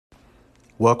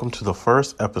Welcome to the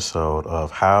first episode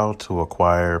of How to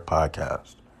Acquire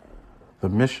Podcast. The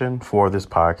mission for this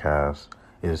podcast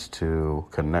is to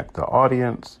connect the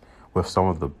audience with some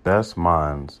of the best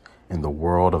minds in the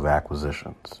world of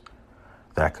acquisitions.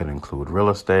 That could include real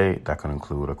estate, that could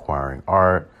include acquiring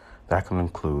art, that can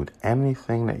include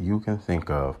anything that you can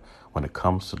think of when it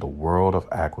comes to the world of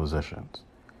acquisitions.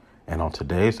 And on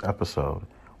today's episode,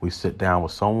 we sit down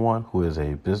with someone who is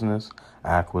a business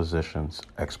acquisitions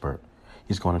expert.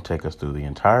 He's going to take us through the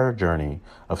entire journey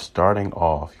of starting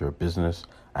off your business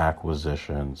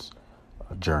acquisitions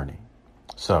journey.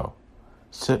 So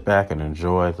sit back and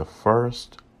enjoy the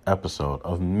first episode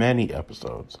of many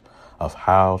episodes of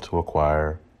How to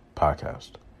Acquire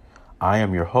Podcast. I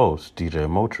am your host, DJ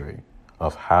Motri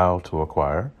of How to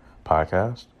Acquire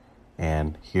Podcast.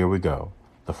 And here we go,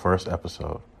 the first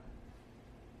episode.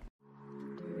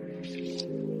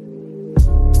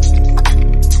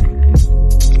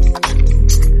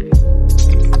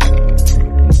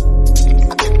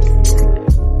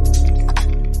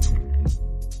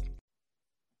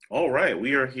 All right,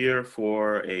 we are here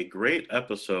for a great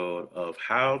episode of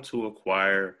How to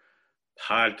Acquire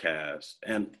Podcast.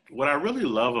 And what I really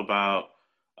love about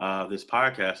this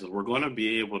podcast is we're going to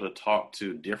be able to talk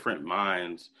to different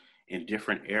minds in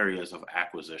different areas of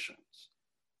acquisitions.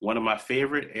 One of my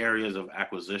favorite areas of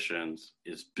acquisitions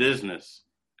is business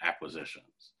acquisitions.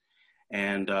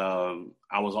 And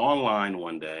I was online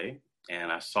one day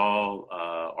and I saw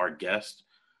our guest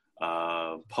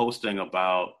posting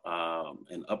about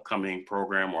an upcoming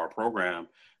program or a program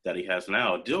that he has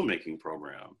now, a deal-making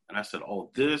program. And I said,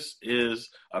 oh, this is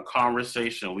a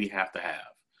conversation we have to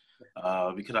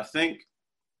have because I think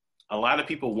a lot of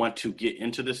people want to get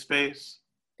into this space,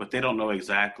 but they don't know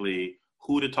exactly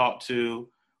who to talk to,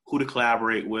 who to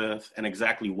collaborate with, and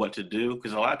exactly what to do,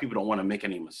 because a lot of people don't want to make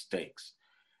any mistakes.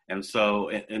 And so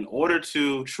in order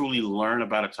to truly learn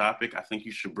about a topic, I think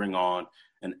you should bring on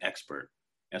an expert.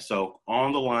 And so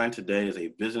on the line today is a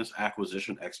business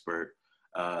acquisition expert.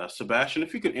 Sebastian,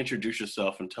 if you could introduce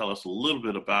yourself and tell us a little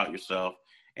bit about yourself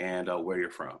and where you're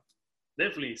from.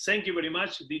 Definitely. Thank you very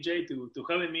much, DJ, to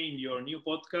having me in your new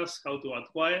podcast, How to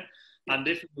Acquire. And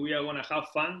definitely we are going to have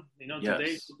fun,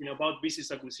 today talking about business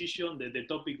acquisition, the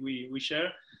topic we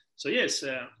share. So yes,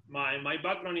 my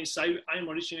background is I'm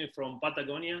originally from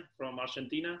Patagonia, from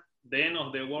Argentina, the end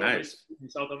of the world in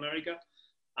South America.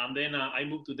 And then I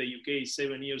moved to the UK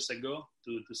 7 years ago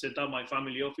to set up my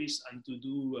family office and to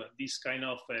do this kind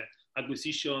of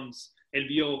acquisitions,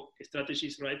 LBO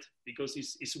strategies, right? Because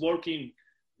it's working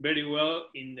very well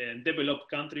in the developed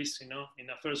countries, in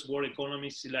the first world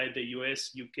economies like the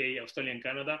US, UK, Australia, and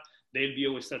Canada, the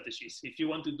LBO strategies. If you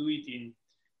want to do it in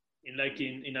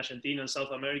Argentina and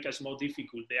South America, it's more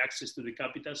difficult, the access to the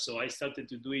capital. So I started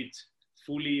to do it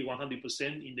fully 100%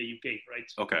 in the UK, right?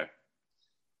 Okay.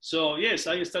 So yes,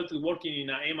 I started working in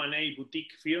an M&A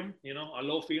boutique firm, a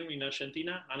law firm in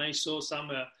Argentina, and I saw some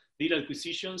deal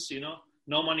acquisitions,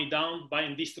 no money down,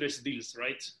 buying distressed deals,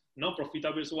 right? No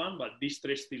profitable one, but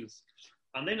distressed deals.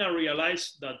 And then I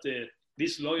realized that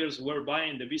these lawyers were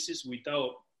buying the business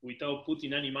without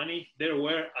putting any money. They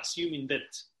were assuming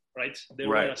debt, right? They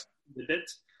were assuming the debt.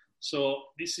 So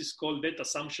this is called debt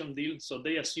assumption deal. So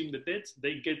they assume the debt,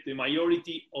 they get the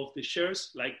majority of the shares,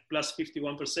 like plus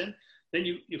 51%. Then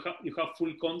you have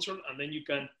full control, and then you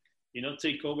can,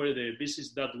 take over the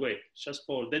business that way, just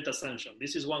for debt assumption.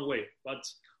 This is one way. But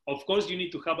of course, you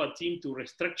need to have a team to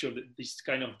restructure this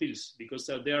kind of deals because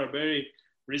they are very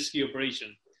risky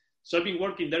operation. So I've been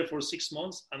working there for 6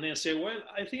 months, and then I say, well,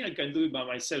 I think I can do it by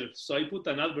myself. So I put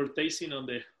an advertising on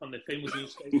the famous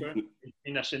newspaper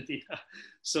in Argentina.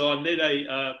 So and then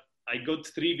I got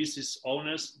 3 business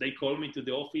owners. They called me to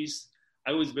the office.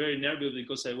 I was very nervous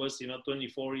because I was,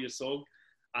 24 years old.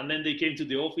 And then they came to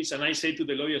the office and I said to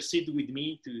the lawyer, sit with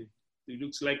me it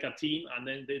looks like a team. And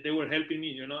then they were helping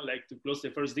me, like to close the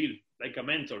first deal, like a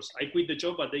mentors. I quit the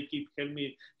job, but they keep helping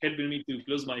me to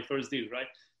close my first deal, right?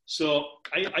 So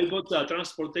I got a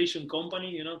transportation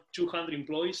company, 200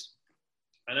 employees.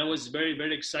 And I was very,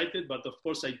 very excited. But of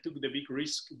course, I took the big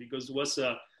risk because it was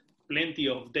plenty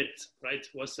of debt, right?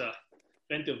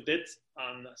 Plenty of debt.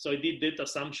 And so I did debt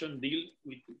assumption deal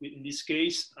in this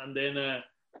case. And then,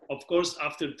 of course,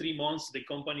 after 3 months, the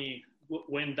company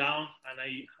went down and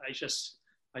I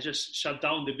just shut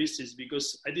down the business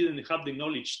because I didn't have the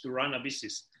knowledge to run a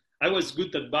business. I was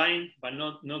good at buying, but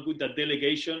not good at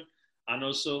delegation and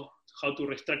also how to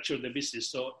restructure the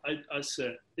business. So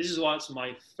this was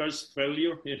my first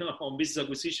failure, on business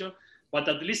acquisition. But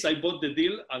at least I bought the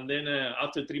deal, and then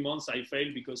after 3 months I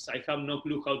failed because I have no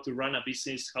clue how to run a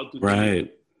business, how to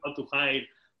hire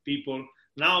people,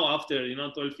 now after,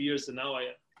 12 years, and now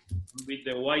I'm a bit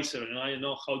wiser, and I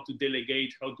know how to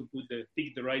delegate, how to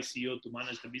pick the right CEO to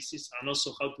manage the business, and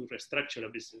also how to restructure a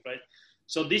business, right?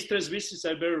 So distressed businesses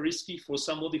are very risky for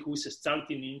somebody who is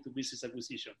starting into business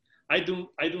acquisition. I do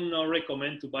not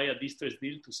recommend to buy a distressed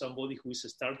deal to somebody who is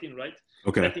starting, right?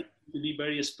 Okay. I think you need to be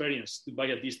very experienced to buy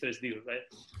a distressed deal, right?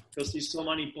 Because there's so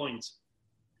many points.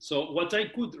 So what I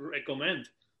could recommend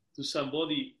to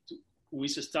somebody who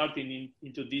is starting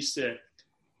into this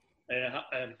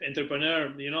entrepreneur,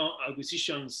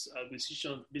 business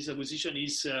acquisition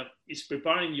is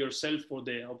preparing yourself for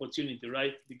the opportunity,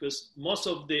 right? Because most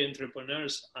of the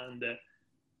entrepreneurs and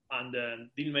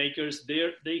deal makers,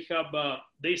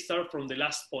 they start from the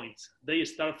last point. They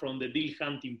start from the deal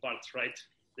hunting part, right?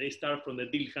 They start from the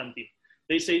deal hunting.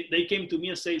 They came to me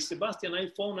and say, Sebastian, I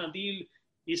found a deal.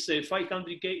 It's a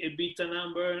 500K EBITDA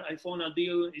number. I found a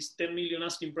deal. It's 10 million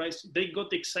asking price. They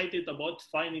got excited about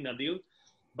finding a deal,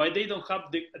 but they don't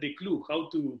have the clue how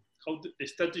the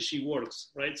strategy works,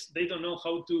 right? They don't know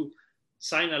how to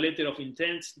sign a letter of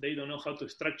intent. They don't know how to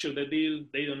structure the deal.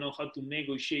 They don't know how to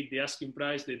negotiate the asking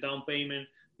price, the down payment.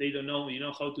 They don't know,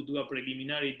 how to do a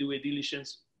preliminary due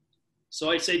diligence. So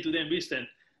I say to them, listen,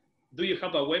 do you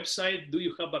have a website? Do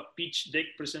you have a pitch deck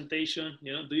presentation?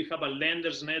 Do you have a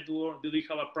lenders network? Do you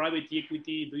have a private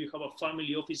equity? Do you have a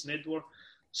family office network?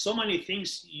 So many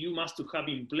things you must have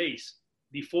in place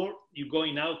before you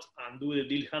going out and do the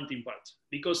deal hunting part.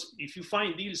 Because if you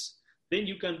find deals, then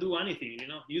you can do anything.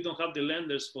 You don't have the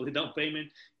lenders for the down payment.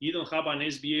 You don't have an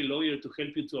SBA lawyer to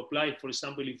help you to apply. For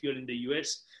example, if you're in the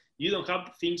US, you don't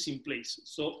have things in place.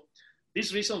 So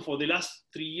this reason, for the last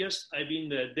 3 years, I've been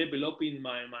developing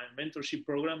my mentorship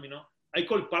program. I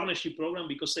call partnership program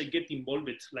because I get involved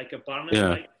like a partner.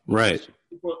 Yeah, right.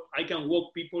 So I can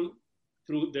walk people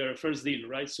through their first deal,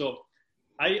 right? So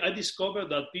I discovered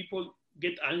that people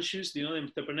get anxious, the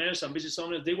entrepreneurs and business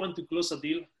owners, they want to close a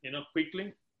deal,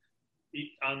 quickly.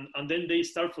 And then they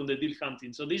start from the deal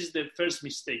hunting. So this is the first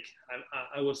mistake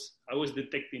I was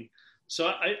detecting.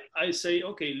 So I say,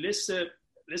 okay, let's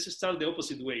start the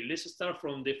opposite way. Let's start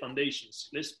from the foundations.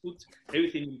 Let's put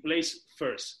everything in place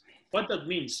first. What that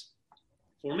means,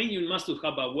 for me, you must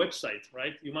have a website,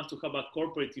 right? You must have a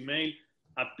corporate email,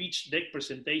 a pitch deck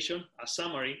presentation, a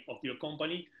summary of your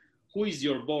company. Who is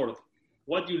your board?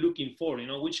 What you're looking for?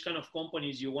 Which kind of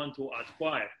companies you want to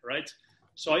acquire, right?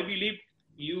 So I believe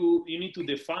you need to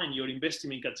define your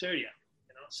investment criteria.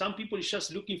 Some people are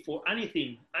just looking for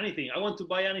anything. I want to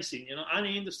buy anything,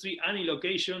 any industry, any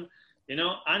location,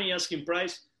 any asking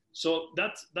price. So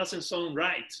that doesn't sound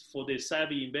right for the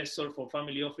savvy investor, for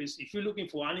family office. If you're looking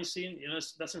for anything, it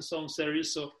doesn't sound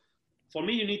serious. So for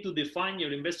me, you need to define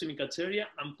your investment criteria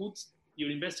and put your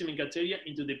investment criteria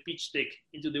into the pitch deck,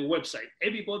 into the website.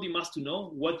 Everybody must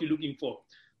know what you're looking for.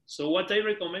 So what I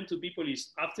recommend to people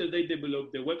is, after they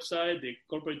develop the website, the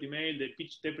corporate email, the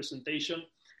pitch deck presentation,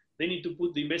 they need to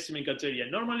put the investment criteria.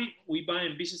 Normally, we buy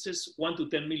in businesses 1 to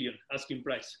 10 million asking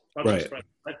price. Right.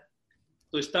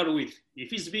 To start with,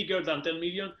 if it's bigger than 10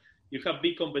 million, you have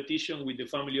big competition with the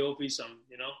family office and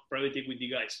private equity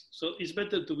guys. So it's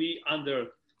better to be under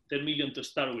 10 million to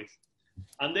start with.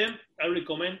 And then I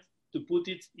recommend to put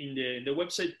it in the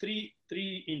website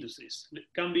three industries. It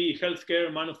can be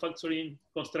healthcare, manufacturing,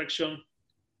 construction,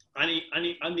 any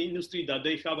industry that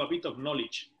they have a bit of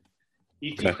knowledge.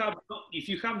 If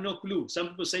you have no clue, some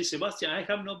people say, Sebastian, I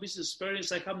have no business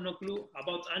experience, I have no clue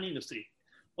about any industry.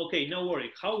 Okay, no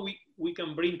worry. How we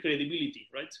can bring credibility,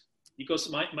 right? Because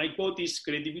my quote is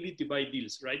credibility by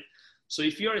deals, right? So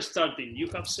if you are starting, you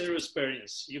have zero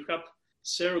experience, you have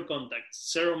zero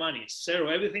contacts, zero money, zero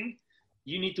everything,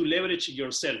 you need to leverage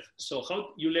yourself. So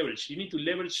how you leverage? You need to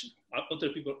leverage other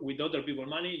people with other people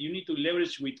money. You need to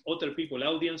leverage with other people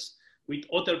audience, with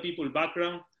other people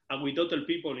background, and with other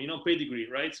people, pedigree,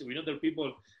 right? So with other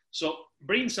people. So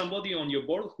bring somebody on your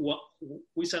board who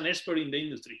is an expert in the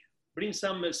industry. Bring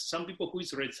some people who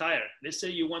is retired. Let's say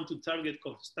you want to target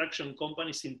construction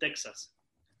companies in Texas,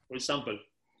 for example.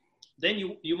 Then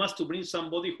you must to bring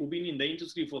somebody who's been in the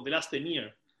industry for the last 10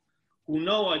 years, who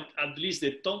know at least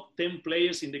the top 10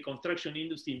 players in the construction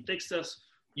industry in Texas.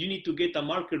 You need to get a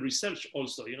market research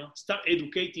also, start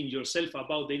educating yourself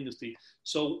about the industry.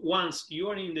 So once you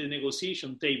are in the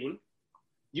negotiation table,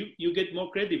 you get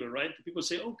more credible, right? People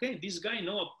say, okay, this guy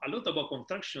knows a lot about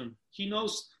construction. He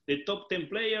knows the top 10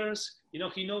 players,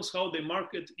 he knows how the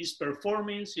market is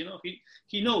performing,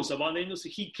 he knows about the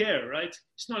industry, he cares, right?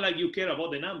 It's not like you care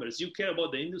about the numbers. You care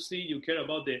about the industry, you care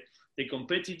about the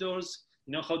competitors,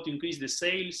 how to increase the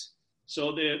sales.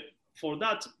 So for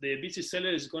that, the business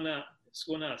seller is gonna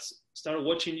start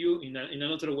watching you in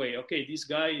another way. Okay, this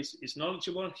guy is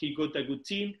knowledgeable. He got a good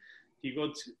team. He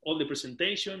got all the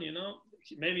presentation,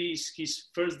 maybe it's his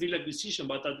first deal acquisition,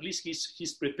 but at least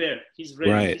he's prepared. He's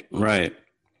ready. Right.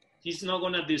 He's not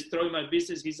going to destroy my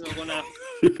business. He's not going to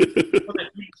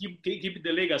keep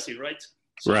the legacy, right?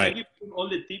 So I give you all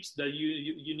the tips that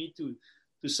you need to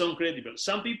sound credible.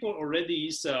 Some people already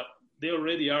they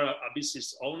already are a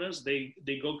business owners. They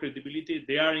got credibility.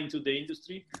 They are into the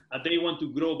industry and they want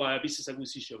to grow by a business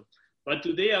acquisition. But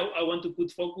today I want to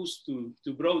put focus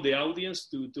to grow the audience,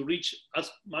 to reach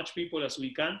as much people as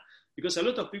we can, because a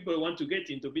lot of people want to get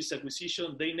into business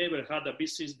acquisition. They never had a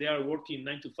business. They are working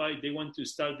 9 to 5. They want to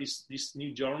start this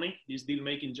new journey, this deal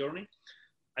making journey.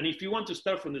 And if you want to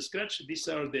start from the scratch, these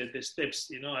are the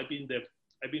steps.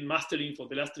 I've been mastering for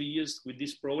the last 3 years with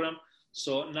this program.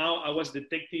 So now I was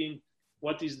detecting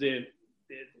what is the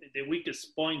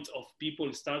weakest point of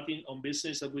people starting on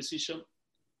business acquisition.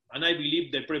 And I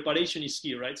believe the preparation is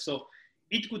key, right? So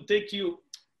it could take you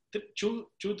 2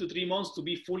 to 3 months to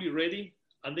be fully ready,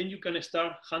 and then you can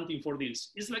start hunting for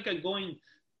deals. It's like going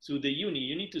to the uni.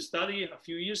 You need to study a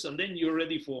few years, and then you're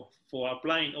ready for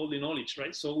applying all the knowledge,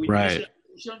 right? So with business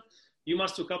acquisition, you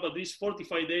must have at least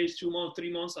 45 days, 2 months, 3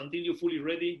 months until you're fully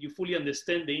ready. You fully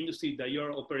understand the industry that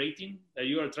you're operating, that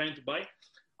you are trying to buy,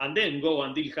 and then go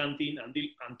and deal hunting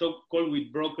and call with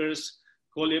brokers,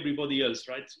 call everybody else,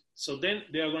 right? So then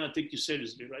they are going to take you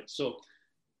seriously, right? So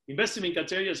investment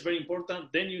criteria is very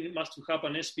important. Then you must have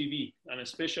an SPV, and a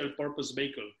special purpose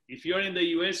vehicle. If you're in the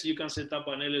US, you can set up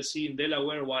an LLC in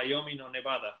Delaware, Wyoming, or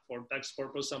Nevada. For tax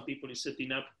purpose, some people is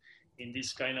setting up in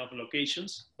these kind of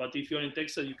locations. But if you're in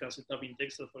Texas, you can set up in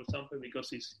Texas, for example,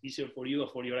 because it's easier for you or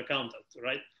for your accountant,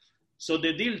 right? So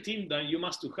the deal team that you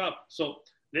must have. So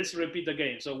let's repeat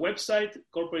again. So website,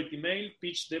 corporate email,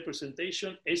 pitch deck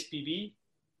presentation, SPV,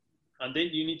 and then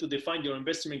you need to define your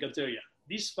investment criteria.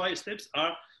 These 5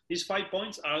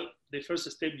 points are the first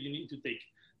step you need to take.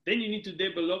 Then you need to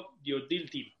develop your deal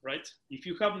team, right? If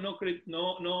you have no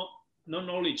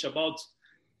knowledge about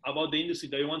the industry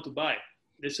that you want to buy,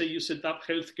 let's say you set up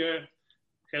healthcare,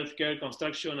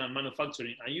 construction, and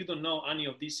manufacturing, and you don't know any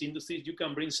of these industries, you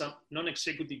can bring some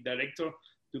non-executive director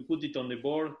to put it on the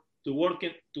board, to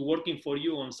working for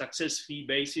you on success fee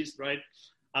basis, right?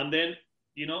 And then,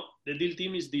 the deal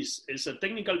team is this. It's a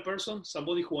technical person,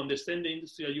 somebody who understands the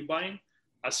industry that you're buying,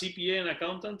 a CPA and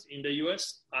accountant in the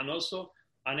US, and also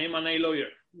an M&A lawyer.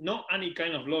 Not any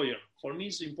kind of lawyer. For me,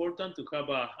 it's important to have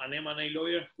an M&A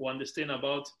lawyer who understands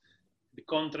about the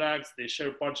contracts, the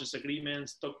share purchase agreement,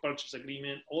 stock purchase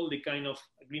agreement, all the kind of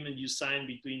agreement you sign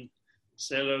between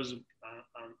sellers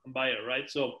and buyer, right?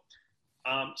 So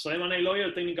M&A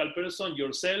lawyer, technical person,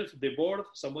 yourself, the board,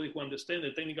 somebody who understands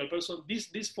the technical person.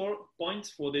 These 4 points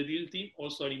for the deal team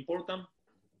also are important.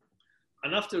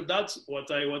 And after that,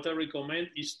 what I recommend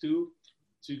is to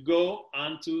go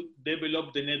and to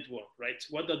develop the network, right?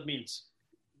 What that means?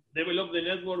 Develop the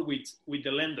network with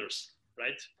the lenders,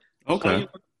 right? Okay.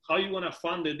 How you want to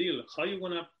fund the deal? How you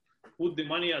want to put the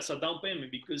money as a down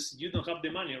payment because you don't have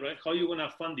the money, right? How you want to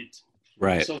fund it?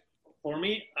 Right. So for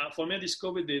me, I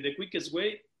discovered the quickest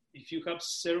way. If you have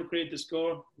 0 credit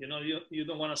score, you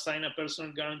don't want to sign a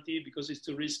personal guarantee because it's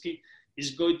too risky.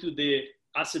 Is go to the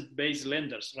asset-based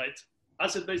lenders, right?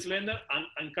 Asset-based lender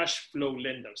and cash flow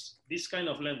lenders. These kind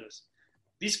of lenders.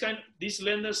 These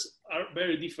lenders are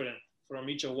very different from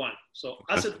each one. So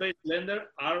asset-based lender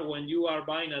are when you are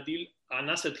buying a deal, an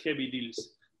asset-heavy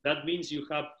deals. That means you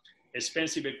have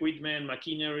expensive equipment,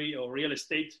 machinery, or real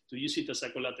estate to use it as a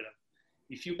collateral.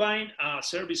 If you buy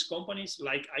service companies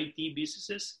like IT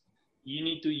businesses, you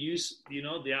need to use,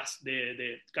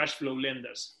 the cash flow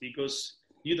lenders because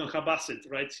you don't have assets,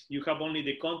 right? You have only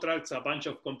the contracts, a bunch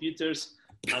of computers,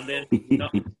 and then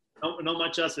not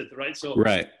much asset, right? So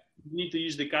right. You need to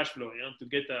use the cash flow, to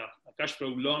get a cash flow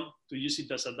loan to use it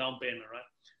as a down payment, right?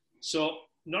 So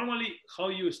normally, how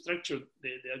you structure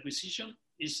the acquisition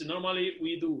is normally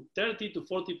we do 30 to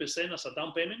 40% as a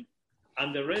down payment,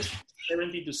 and the rest,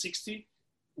 70 to 60,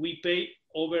 we pay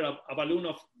over a balloon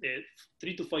of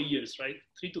 3 to 5 years, right?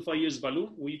 3 to 5 years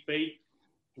balloon, we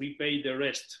pay the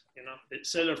rest, the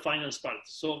seller finance part.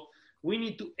 So we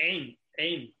need to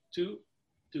aim to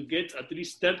get at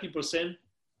least 30%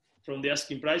 from the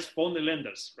asking price from the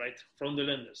lenders, right? From the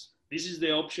lenders. This is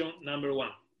the option number 1.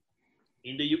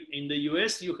 In the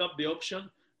US, you have the option.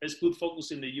 Let's put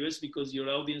focus in the US because your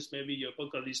audience, maybe your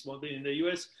podcast is more in the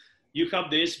US. You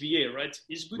have the SBA, right?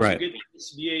 It's good to get an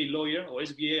SBA lawyer or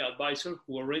SBA advisor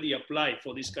who already applied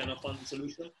for this kind of funding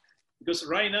solution. Because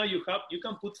right now you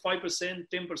can put 5%,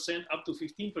 10%, up to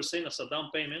 15% as a down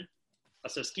payment,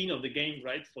 as a skin of the game,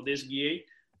 right, for the SBA.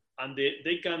 and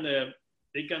they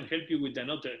can help you with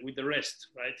the rest,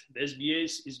 right? The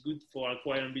SBAs is good for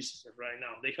acquiring businesses right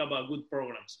now. They have a good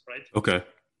programs, right? Okay.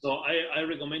 So I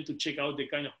recommend to check out the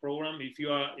kind of program. If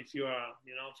you are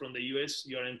from the US,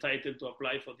 you are entitled to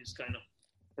apply for this kind of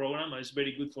program, and it's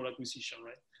very good for acquisition,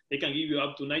 right? They can give you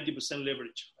up to 90%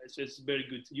 leverage. Right? So it's very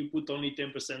good. You put only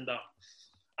 10% down,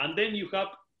 and then you have,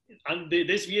 and the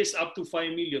SBA is up to 5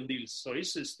 million deals, so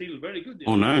it's still very good.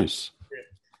 Oh, nice. Yeah.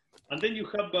 And then you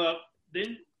have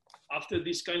then after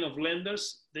this kind of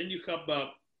lenders, then you have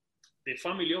the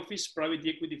family office, private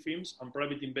equity firms, and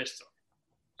private investor.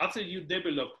 After you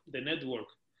develop the network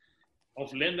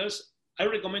of lenders, I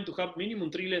recommend to have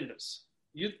minimum 3 lenders.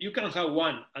 You can have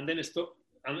one and then stop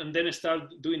and then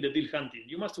start doing the deal hunting.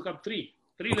 You must have 3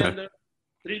 okay. Lenders,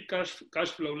 3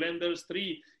 cash flow lenders,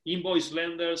 3 invoice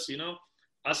lenders,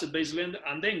 asset-based lender,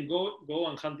 and then go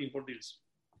and hunting for deals.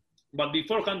 But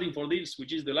before hunting for deals,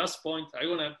 which is the last point, I'm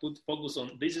gonna put focus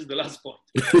on. This is the last point.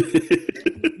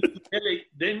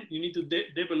 Then you need to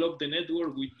develop the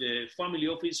network with the family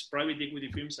office, private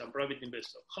equity firms, and private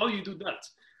investors. How you do that?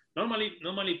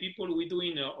 Normally people we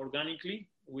doing organically.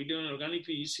 We do it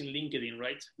organically using LinkedIn,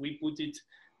 right?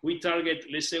 We target.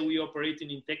 Let's say we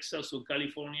operating in Texas or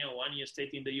California or any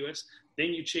state in the US.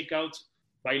 Then you check out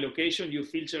by location. You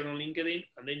filter on LinkedIn,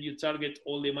 and then you target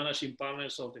all the managing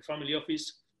partners of the family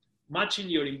office, matching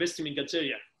your investment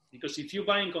criteria. Because if you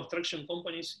buy in construction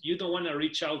companies, you don't want to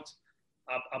reach out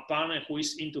a partner who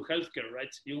is into healthcare,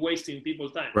 right? You're wasting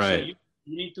people's time. Right. So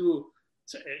you need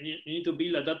to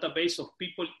build a database of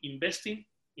people investing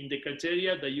in the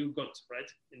criteria that you got, right?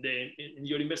 In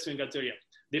your investment criteria.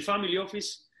 The family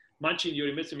office matching your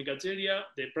investment criteria,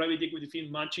 the private equity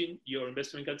firm matching your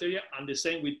investment criteria, and the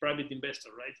same with private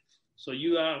investor, right? So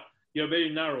you're very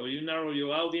narrow. You narrow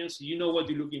your audience. You know what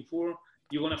you're looking for.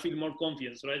 You're gonna feel more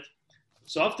confidence, right?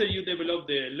 So after you develop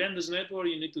the lenders network,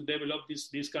 you need to develop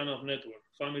this kind of network: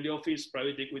 family office,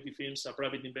 private equity firms, a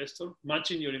private investor,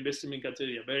 matching your investment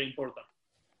criteria. Very important.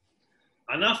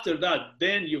 And after that,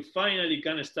 then you finally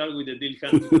can start with the deal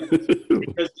hunting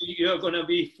because you're gonna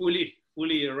be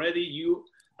fully ready.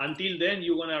 Until then,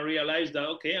 you're gonna realize that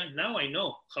now I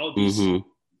know how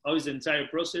is the entire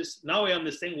process. Now I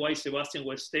understand why Sebastian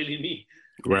was telling me,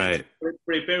 right?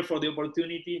 Prepare for the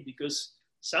opportunity, because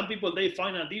some people, they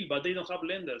find a deal, but they don't have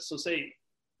lenders. So say,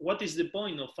 what is the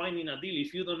point of finding a deal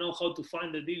if you don't know how to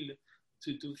find the deal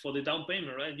for the down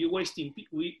payment, right? You're wasting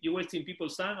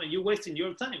people's time, and you're wasting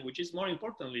your time, which is more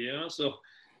importantly, So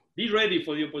be ready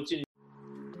for the opportunity.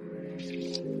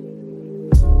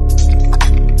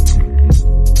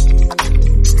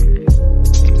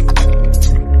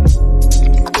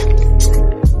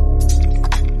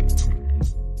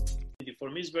 For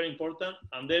me, it's very important.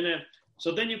 And then,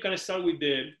 so then you can start with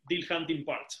the deal hunting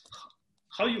part.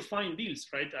 How you find deals,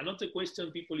 right? Another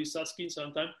question people is asking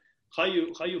sometimes, how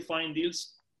you find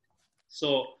deals.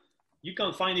 So you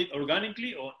can find it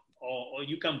organically or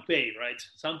you can pay, right?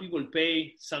 Some people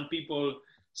pay, some people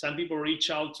reach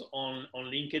out on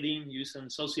LinkedIn, using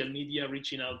social media,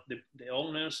 reaching out the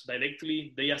owners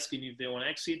directly. They asking if they want to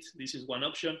exit. This is one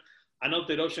option.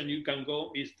 Another option you can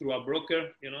go is through a broker,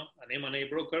 an M&A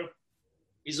broker.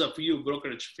 There's a few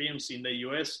brokerage firms in the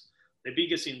US. The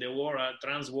biggest in the world are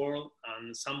Transworld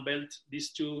and Sunbelt.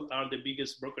 These 2 are the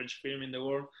biggest brokerage firm in the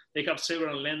world. They have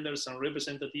several lenders and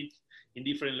representatives in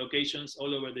different locations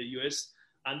all over the US.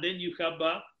 And then you have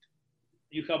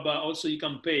also you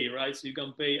can pay, right? So you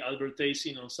can pay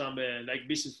advertising on some like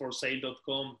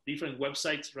businessforsale.com, different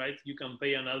websites, right? You can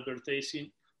pay an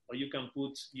advertising, or you can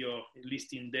put your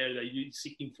listing there that you're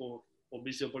seeking for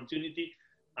business opportunity.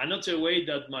 Another way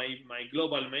that my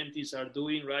global mentees are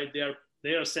doing, right?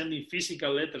 They are sending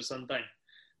physical letters sometimes.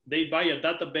 They buy a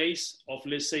database of,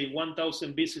 let's say,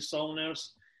 1,000 business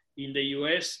owners in the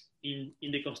US in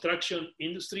the construction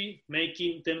industry,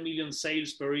 making 10 million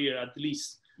sales per year at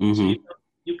least. So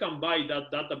you can buy that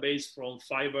database from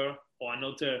Fiverr or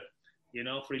another,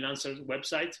 freelancer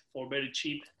website for very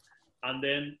cheap. And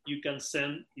then you can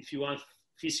send, if you want,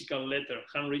 physical letter,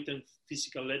 handwritten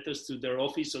physical letters to their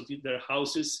office or to their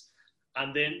houses,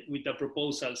 and then with a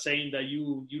proposal saying that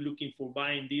you're looking for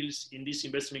buying deals in this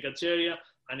investment criteria,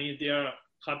 and if they are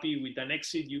happy with an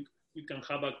exit, you can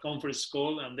have a conference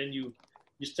call, and then you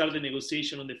start the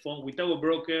negotiation on the phone without a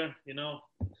broker,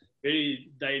 very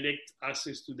direct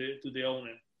access to the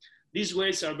owner. These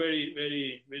ways are very,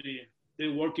 very, very,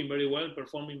 they're working very well,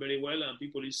 performing very well, and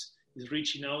people is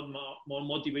reaching out more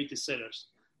motivated sellers.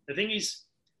 The thing is,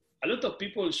 a lot of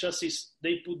people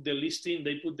they put the listing,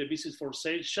 they put the business for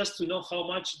sale just to know how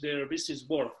much their business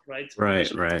worth, right?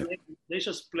 Right. They're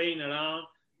just playing around.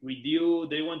 with you.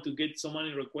 They want to get so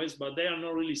many requests, but they are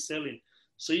not really selling.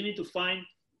 So you need to find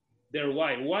their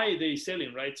why. Why are they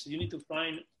selling, right? So you need to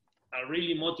find a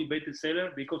really motivated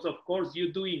seller, because of course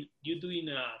you're doing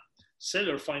a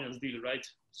seller finance deal, right?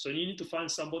 So you need to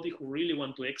find somebody who really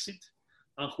want to exit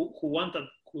and who want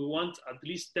at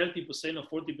least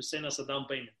 30% or 40% as a down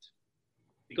payment,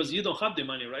 because you don't have the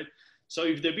money, right? So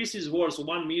if the business is worth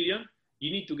 1 million,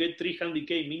 you need to get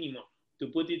 300K minimum to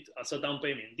put it as a down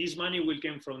payment. This money will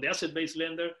come from the asset-based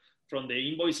lender, from the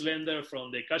invoice lender,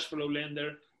 from the cash flow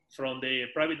lender, from the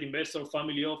private investor,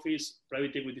 family office,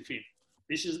 private equity firm.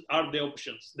 Are the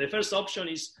options. The first option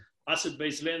is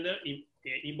asset-based lender,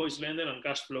 invoice lender, and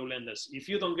cash flow lenders. If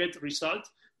you don't get result,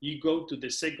 you go to the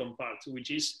second part, which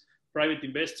is private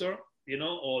investor,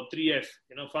 or 3F,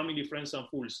 family, friends, and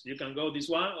fools. You can go this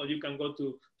one, or you can go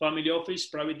to family office,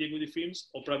 private equity firms,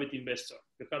 or private investor.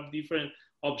 You have different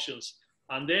options.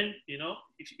 And then,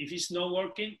 if it's not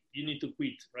working, you need to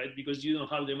quit, right? Because you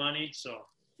don't have the money. So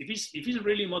if it's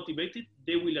really motivated,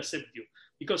 they will accept you.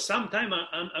 Because sometimes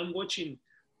I'm watching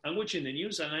the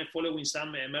news and I'm following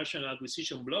some merger and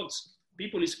acquisition blogs.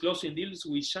 People is closing deals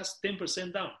with just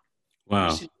 10% down.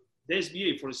 Wow. The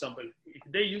SBA, for example, if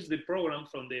they use the program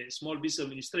from the Small Business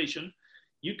Administration,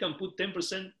 you can put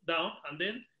 10% down and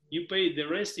then you pay the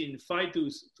rest in 5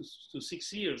 to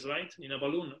 6 years, right? In a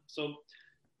balloon. So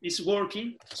it's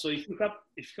working. So if you have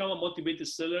a motivated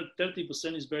seller,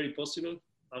 30% is very possible,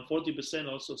 and 40%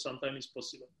 also sometimes is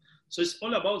possible. So it's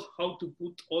all about how to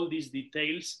put all these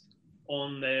details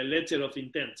on the letter of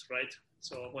intent, right?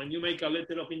 So when you make a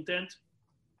letter of intent,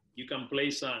 you can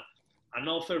place an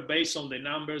offer based on the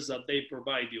numbers that they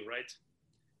provide you, right?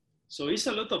 So it's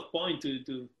a lot of points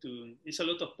to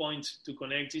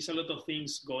connect. It's a lot of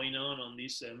things going on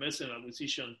this merger and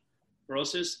acquisition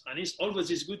process, and it's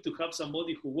always good to have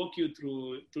somebody who walk you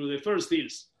through the first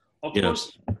deals. Of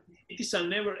course, it is a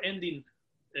never-ending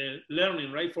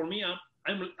learning, right? For me,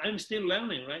 I'm still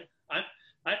learning, right?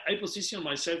 I position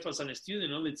myself as a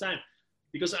student all the time,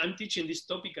 because I'm teaching this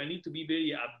topic. I need to be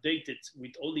very updated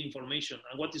with all the information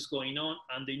and what is going on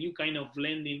and the new kind of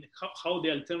lending, how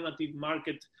the alternative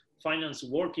market finance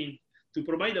working to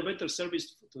provide a better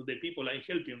service to the people I'm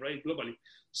helping, right, globally.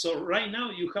 So right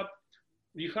now you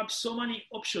have so many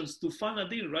options to fund a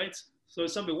deal, right? So, for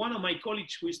example, one of my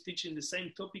colleagues who is teaching the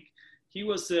same topic,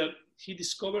 he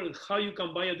discovered how you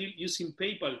can buy a deal using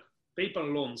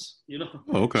PayPal loans,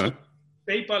 Oh, okay. So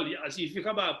PayPal, if you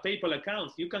have a PayPal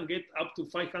account, you can get up to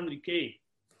 500K.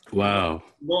 Wow.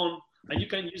 Loan, and you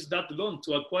can use that loan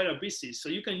to acquire a business. So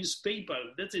you can use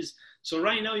PayPal. So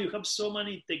right now you have so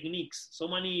many techniques,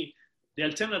 the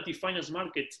alternative finance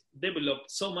market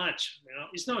developed so much.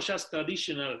 It's not just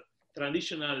traditional,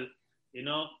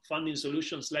 funding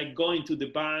solutions like going to the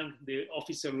bank, the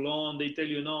officer loan. They tell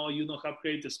you, no, you don't have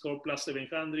credit score plus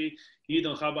 700. You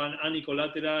don't have any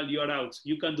collateral. You are out.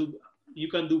 You can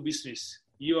do business.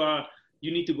 You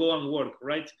need to go and work,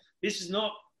 right? This is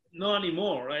not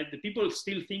anymore, right? The people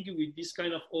still thinking with this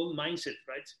kind of old mindset,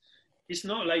 right? It's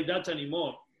not like that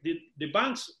anymore. The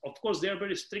banks, of course, they are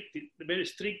very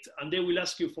strict, and they will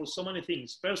ask you for so many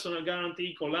things: personal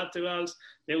guarantee, collaterals.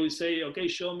 They will say, okay,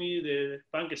 show me the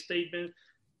bank statement.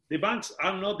 The banks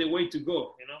are not the way to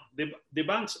go. The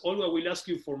banks always will ask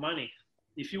you for money.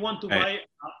 If you want to buy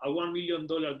a $1 million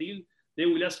deal, they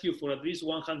will ask you for at least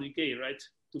 100K, right?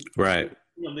 To be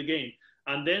on the game.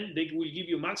 And then they will give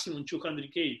you maximum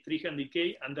 200K,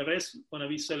 300K, and the rest gonna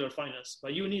be seller finance.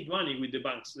 But you need money with the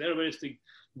banks. They're very strict.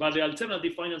 But the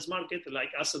alternative finance market,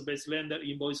 like asset-based lender,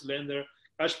 invoice lender,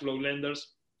 cash flow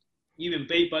lenders, even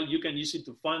PayPal, you can use it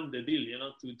to fund the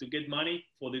deal, to get money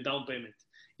for the down payment.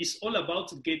 It's all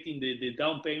about getting the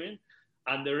down payment,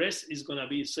 and the rest is gonna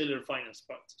be seller finance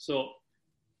part. So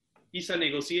it's a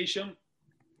negotiation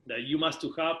that you must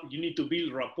have. You need to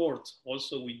build rapport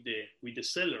also with the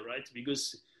seller, right?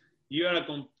 Because you are a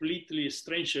completely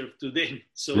stranger to them.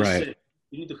 So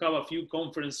you need to have a few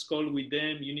conference call with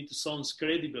them. You need to sound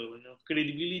credible,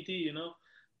 credibility,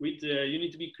 you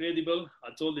need to be credible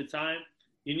at all the time.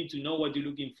 You need to know what you're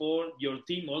looking for. Your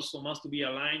team also must be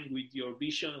aligned with your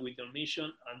vision, with your mission,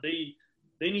 and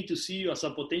they need to see you as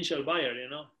a potential buyer.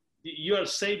 You are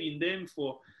saving them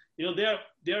for.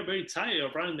 They are very tired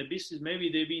of running the business. Maybe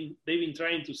they've been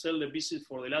trying to sell the business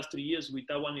for the last 3 years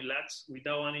without any lucks,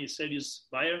 without any serious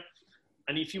buyer.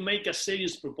 And if you make a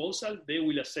serious proposal, they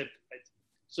will accept it.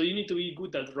 So you need to be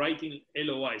good at writing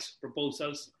LOIs,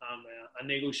 proposals, and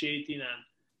negotiating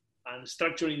and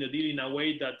structuring the deal in a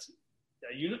way that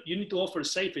you need to offer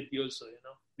safety also,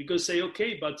 because say,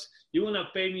 okay, but you want to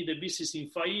pay me the business in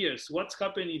 5 years. What's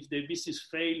happened if the business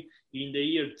fail in the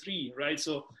year 3, right?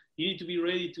 So you need to be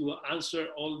ready to answer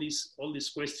all these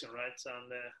questions, right?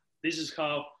 And this is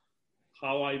how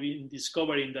I've been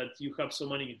discovering that you have so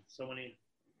many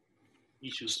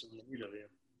issues in the middle there.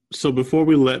 So before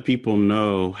we let people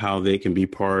know how they can be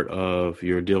part of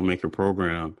your Dealmaker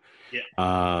program,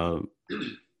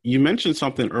 you mentioned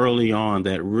something early on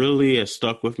that really has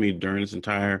stuck with me during this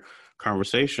entire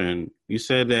conversation. You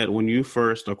said that when you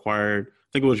first acquired, I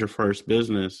think it was your first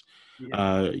business,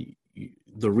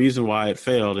 the reason why it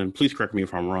failed, and please correct me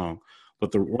if I'm wrong,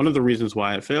 but one of the reasons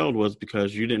why it failed was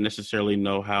because you didn't necessarily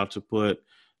know how to put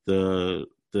the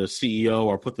CEO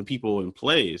or put the people in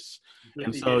place.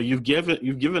 And so you've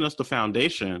given us the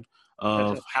foundation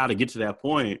of how to get to that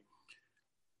point.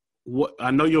 What I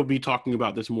know you'll be talking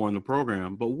about this more in the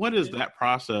program, but what is that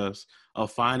process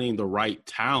of finding the right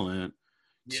talent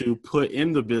to put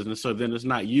in the business so then it's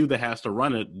not you that has to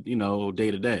run it,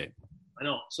 day to day? I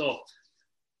know. So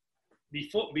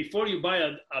before you buy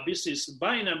a business,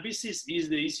 buying a business is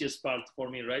the easiest part for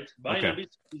me, right? Buying a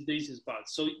business is the easiest part.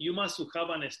 So you must have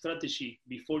a strategy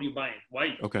before you buy it.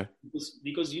 Why? Okay.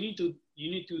 Because you need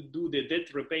to do the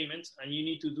debt repayments and you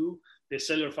need to do the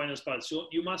seller finance part. So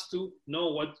you must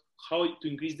know how to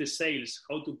increase the sales,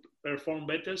 how to perform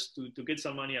better to get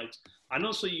some money out. And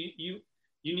also you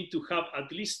need to have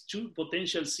at least 2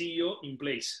 potential CEO in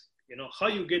place. How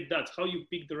you get that, how you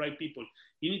pick the right people.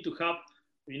 You need to have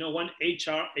one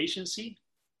HR agency.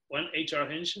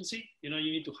 You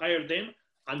need to hire them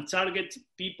and target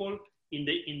people in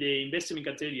the investment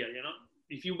criteria.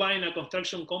 If you buy in a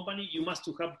construction company, you must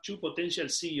have 2 potential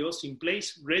CEOs in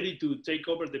place, ready to take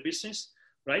over the business,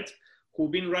 right?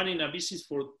 Who've been running a business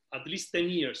for at least 10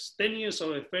 years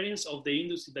of experience of the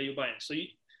industry that you buy. So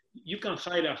you can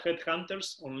hire a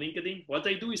headhunters on LinkedIn. What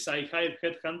I do is I hire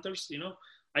headhunters.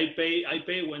 I pay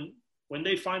when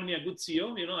they find me a good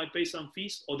CEO, I pay some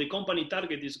fees, or the company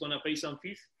target is going to pay some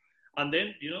fees. And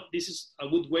then, this is a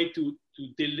good way to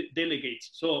delegate.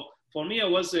 So for me, I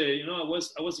was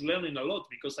learning a lot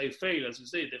because I failed, as you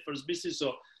say, the first business.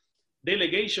 So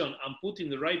delegation and putting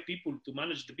the right people to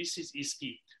manage the business is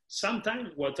key.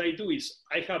 Sometimes what I do is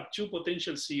I have 2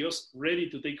 potential CEOs ready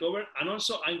to take over. And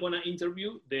also I'm going to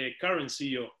interview the current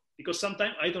CEO because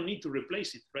sometimes I don't need to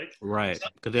replace it, right? Right,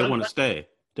 because they want to stay.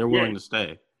 They're willing to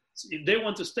stay. If they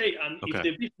want to stay, and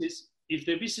if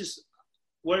the business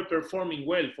were performing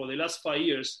well for the last 5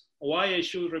 years, why I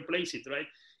should replace it, right?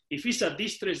 If it's a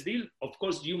distressed deal, of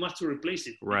course you must replace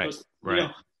it. Right. Because,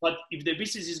 right. But if the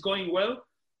business is going well,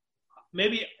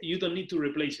 maybe you don't need to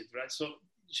replace it, right? So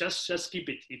just keep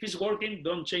it. If it's working,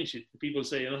 don't change it. People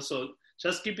say, so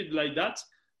just keep it like that.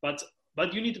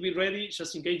 But you need to be ready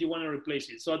just in case you want to replace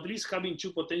it. So at least having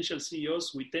 2 potential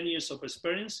CEOs with 10 years of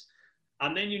experience.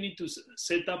 And then you need to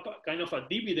set up a kind of a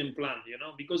dividend plan,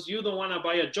 because you don't want to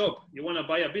buy a job. You want to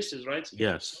buy a business, right?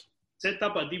 Yes. Set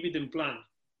up a dividend plan.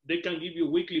 They can give you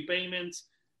weekly payments,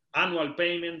 annual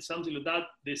payments, something like that.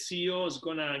 The CEO is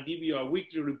going to give you a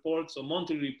weekly report or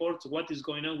monthly report, what is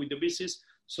going on with the business.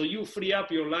 So you free up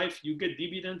your life, you get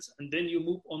dividends, and then you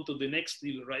move on to the next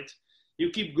deal, right? You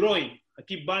keep growing,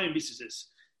 keep buying businesses.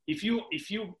 If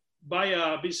you buy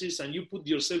a business and you put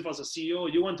yourself as a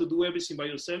CEO, you want to do everything by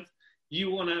yourself, you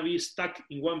want to be stuck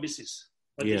in one business.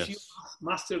 But if you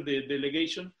master the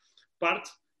delegation part,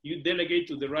 you delegate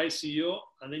to the right CEO,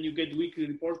 and then you get weekly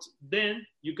reports, then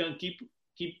you can keep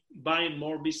buying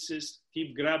more businesses,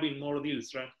 keep grabbing more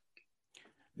deals, right?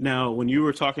 Now, when you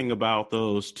were talking about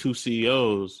those 2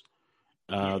 CEOs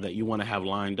that you want to have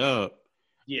lined up,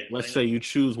 let's say you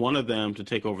choose one of them to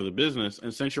take over the business,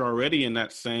 and since you're already in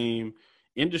that same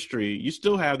industry, you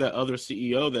still have that other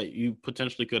CEO that you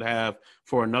potentially could have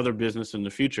for another business in the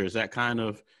future. Is that kind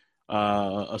of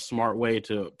a smart way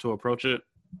to approach it?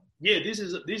 Yeah, this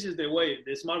is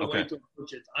the smart way to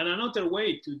approach it. And another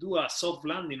way to do a soft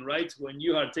landing, right? When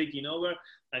you are taking over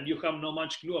and you have no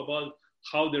much clue about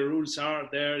how the rules are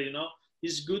there,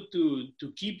 it's good to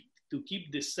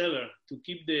keep the seller, to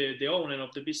keep the owner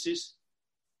of the business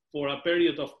for a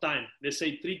period of time, let's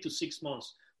say 3 to 6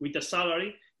 months, with a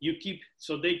salary. You keep,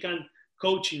 so they can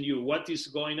coaching you what is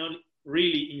going on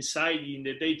really inside in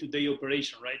the day-to-day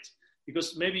operation, right?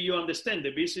 Because maybe you understand the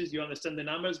business, you understand the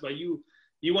numbers, but you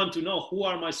want to know who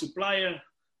are my supplier,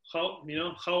 how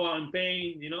I'm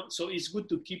paying, So it's good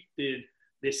to keep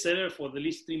the seller for at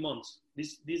least 3 months.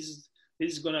 This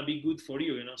is gonna be good for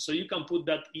you, So you can put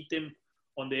that item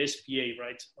on the SPA,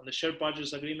 right? On the share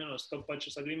purchase agreement or stock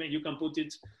purchase agreement, you can put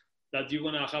it that you're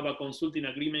going to have a consulting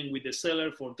agreement with the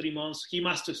seller for 3 months. He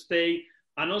must stay,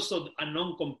 and also a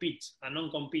non-compete.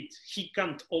 He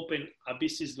can't open a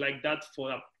business like that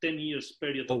for a 10 years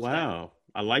period of time. Wow.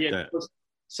 I like that.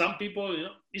 some people,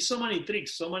 it's so many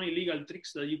tricks, so many legal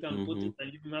tricks that you can put it,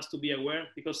 and you must to be aware,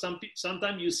 because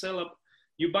sometimes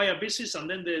you buy a business, and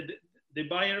then the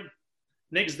buyer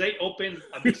next day open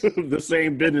a business. The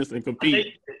same business and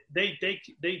compete. And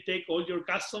they take all your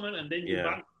customer, and then you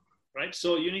back, right?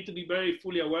 So you need to be very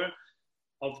fully aware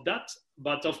of that.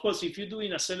 But of course, if you're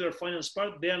doing a seller finance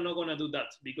part, they are not going to do that,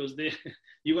 because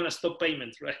you're going to stop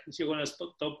payment, right? You're going to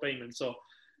stop payment. So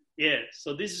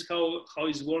so this is how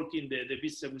it's working, the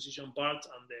business acquisition part,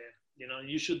 and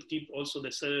you should keep also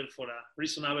the seller for a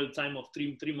reasonable time of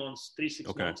 3 months, 6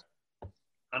 months.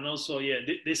 And also,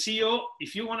 the CEO,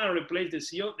 if you want to replace the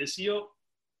CEO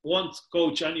won't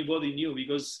coach anybody new,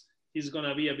 because he's going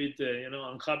to be a bit,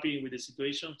 unhappy with the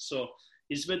situation. So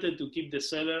it's better to keep the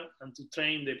seller and to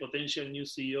train the potential new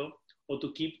CEO, or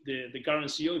to keep the current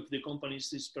CEO if the company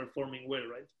is performing well,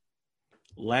 right?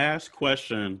 Last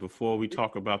question before we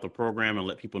talk about the program and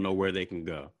let people know where they can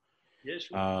go. Yes.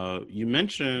 Sure. You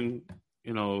mentioned,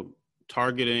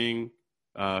 targeting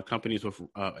companies with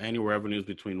annual revenues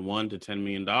between $1 to $10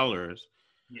 million.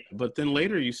 Yeah. But then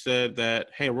later you said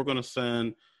that, hey, we're going to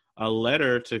send a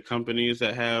letter to companies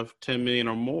that have 10 million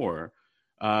or more.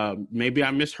 Maybe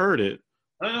I misheard it.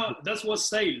 No, that was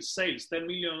sales, 10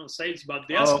 million sales, but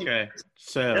the asking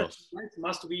sales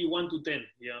must be 1 to 10.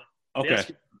 Yeah. Okay.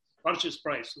 Purchase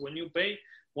price, when you pay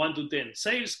 1 to 10.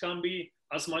 Sales can be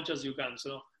as much as you can.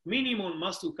 So minimum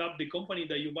must to have the company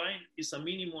that you buy is a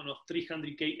minimum of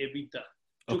 300K EBITDA.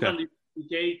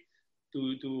 200K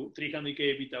to 300K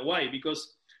EBITDA. Why?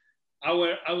 Because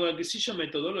our acquisition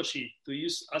methodology to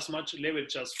use as much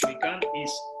leverage as we can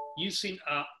is using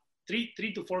a 3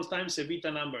 to 4 times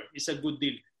EBITDA number. It's a good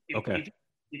deal.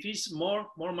 If it's more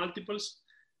multiples,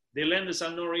 the lenders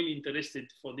are not really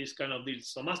interested for this kind of deals.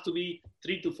 So it must to be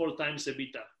 3 to 4 times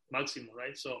EBITDA maximum,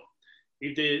 right? So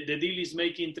if the deal is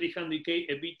making 300K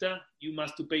EBITDA, you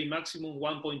must to pay maximum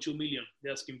 1.2 million,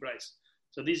 the asking price.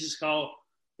 So this is how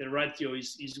the ratio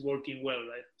is working well,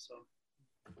 right? So.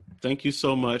 Thank you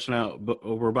so much. Now,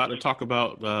 we're about to talk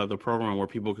about the program where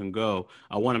people can go.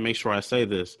 I want to make sure I say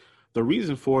this. The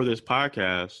reason for this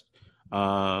podcast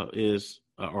or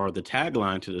the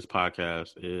tagline to this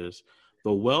podcast is,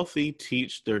 the wealthy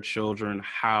teach their children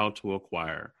how to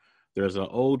acquire. There's an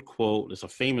old quote. It's a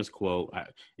famous quote.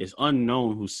 It's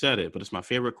unknown who said it, but it's my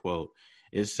favorite quote.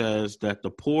 It says that the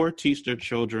poor teach their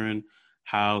children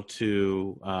how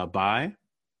to buy.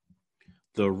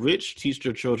 The rich teach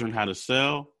their children how to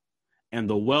sell. And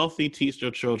the wealthy teach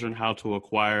their children how to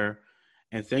acquire.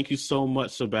 And thank you so much,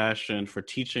 Sebastian, for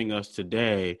teaching us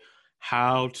today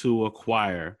how to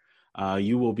acquire.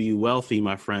 You will be wealthy,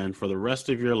 my friend, for the rest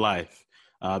of your life.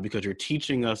 Because you're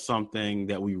teaching us something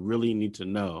that we really need to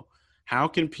know. How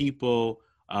can people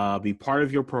be part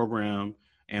of your program,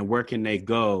 and where can they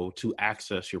go to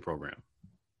access your program?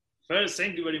 First,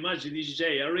 thank you very much,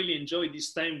 DJ. I really enjoyed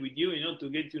this time with you, to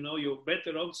get to know you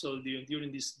better also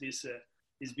during this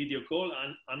video call.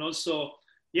 And also,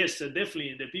 yes,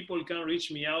 definitely, the people can reach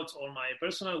me out on my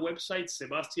personal website,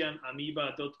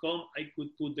 sebastianamiba.com. I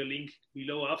could put the link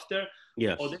below after.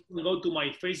 Yes. Or they can go to my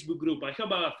Facebook group. I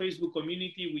have a Facebook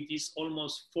community which is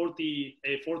almost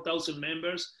 4,000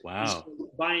 members. Wow. It's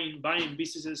buying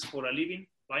businesses for a living.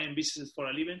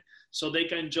 So they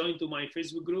can join to my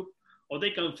Facebook group, or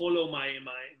they can follow my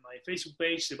Facebook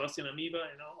page, Sebastian Amiba,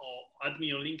 or add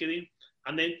me on LinkedIn.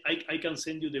 And then I can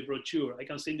send you the brochure. I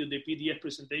can send you the PDF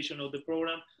presentation of the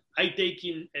program. I take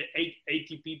in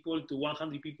 80 people to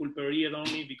 100 people per year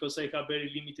only, because I have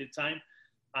very limited time.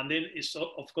 And then,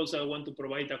 of course, I want to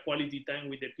provide a quality time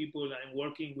with the people I'm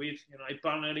working with. I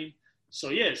partner in. So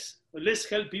yes, let's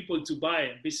help people to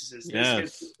buy businesses.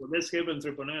 Yes. Let's help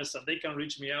entrepreneurs, and they can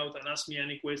reach me out and ask me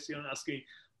any question, ask me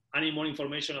any more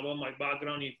information about my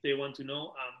background if they want to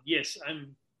know. Yes,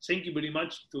 thank you very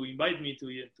much to invite me to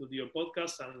your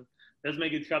podcast, and let's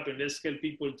make it happen. Let's help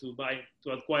people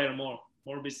to acquire more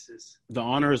businesses. The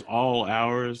honor is all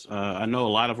ours. I know a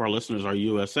lot of our listeners are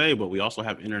USA, but we also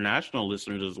have international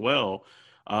listeners as well.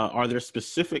 Are there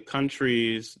specific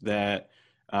countries that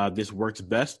this works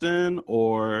best in,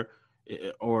 or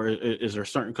is there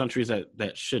certain countries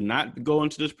that should not go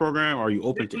into this program? Are you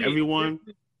open to everyone?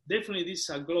 Definitely, this is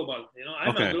a global.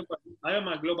 I am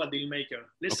a global deal maker.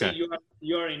 Let's say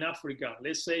you are in Africa.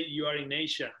 Let's say you are in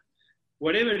Asia.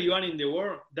 Wherever you are in the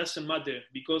world, doesn't matter,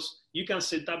 because you can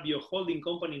set up your holding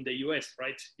company in the US,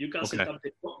 right? You can set up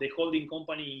the holding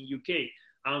company in UK,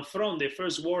 and from the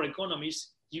first world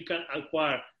economies, you can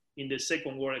acquire in the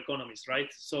second world economies, right?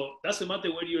 So doesn't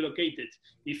matter where you're located.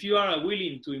 If you are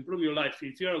willing to improve your life,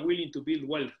 if you are willing to build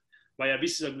wealth by a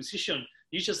business acquisition,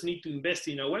 You just need to invest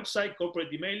in a website,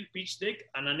 corporate email, pitch deck,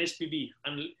 and an SPV,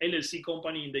 an LLC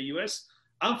company in the US.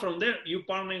 And from there, you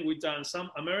partner with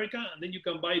some America, and then you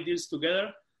can buy deals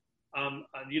together, and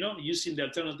using the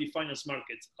alternative finance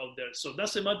markets out there. So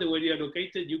doesn't matter where you are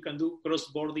located, you can do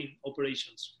cross-border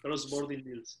operations, cross-border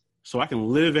deals. So I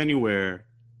can live anywhere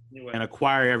and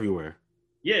acquire everywhere.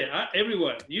 Yeah,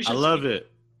 everywhere. I love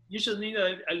it. You just need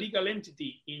a legal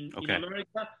entity in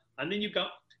America, and then you can,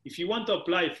 if you want to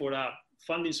apply for a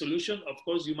funding solution, of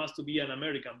course you must be an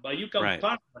American, but you can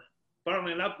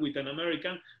partner up with an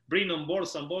American, bring on board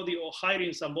somebody or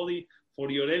hiring somebody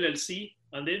for your LLC,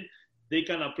 and then they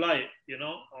can apply,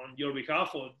 on your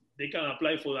behalf, or they can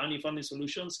apply for any funding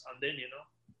solutions, and then,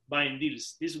 buying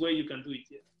deals. This way you can do it.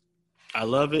 Yeah. I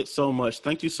love it so much.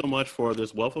 Thank you so much for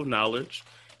this wealth of knowledge.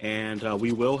 And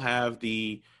we will have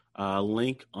the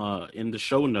link in the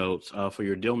show notes for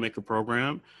your Dealmaker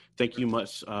program. Thank you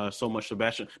so much,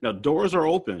 Sebastian. Now, doors are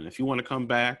open if you want to come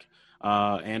back.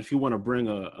 And if you want to bring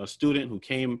a student who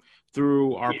came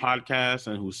through our podcast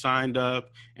and who signed up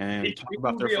and talk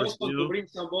about their first deal. To bring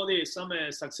somebody, some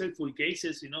successful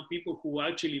cases, people who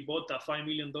actually bought a $5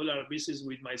 million business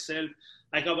with myself.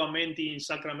 I have a mentee in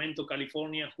Sacramento,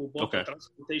 California, who bought a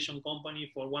transportation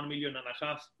company for $1.5 million,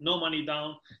 no money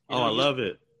down. I love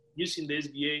it. Using the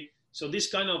SBA. So this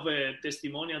kind of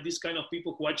testimonial, this kind of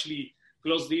people who actually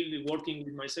close deal working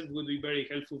with myself would be very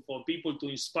helpful for people to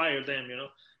inspire them,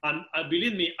 And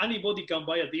believe me, anybody can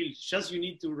buy a deal. Just you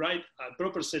need to write a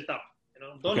proper setup.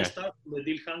 Don't start the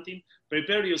deal hunting.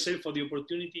 Prepare yourself for the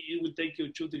opportunity. It will take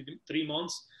you 2 to 3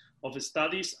 months of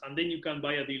studies, and then you can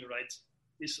buy a deal, right?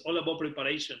 It's all about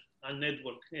preparation and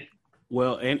network.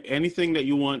 Well, and anything that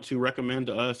you want to recommend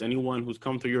to us, anyone who's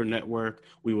come through your network,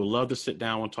 we would love to sit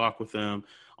down and talk with them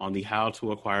on the How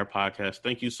to Acquire podcast.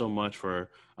 Thank you so much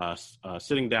for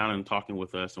sitting down and talking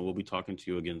with us, and we'll be talking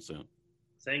to you again soon.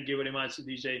 Thank you very much,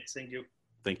 DJ. Thank you.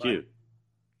 Thank you.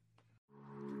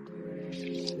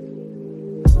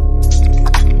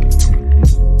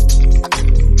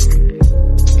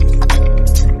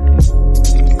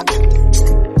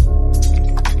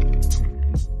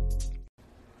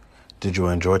 Did you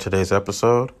enjoy today's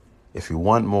episode? If you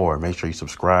want more, make sure you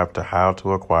subscribe to How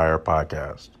to Acquire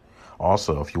podcast.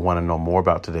 Also, if you want to know more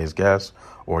about today's guest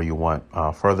or you want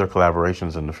further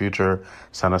collaborations in the future,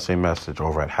 send us a message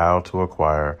over at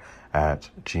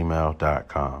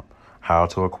howtoacquire@gmail.com.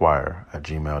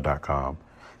 howtoacquire@gmail.com.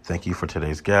 Thank you for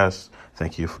today's guest.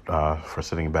 Thank you for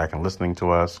sitting back and listening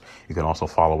to us. You can also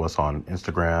follow us on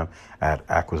Instagram at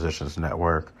Acquisitions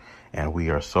Network. And we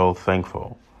are so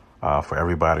thankful for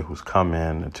everybody who's come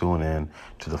in and tuned in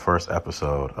to the first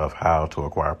episode of How to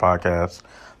Acquire Podcast.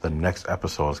 The next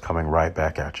episode is coming right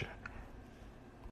back at you.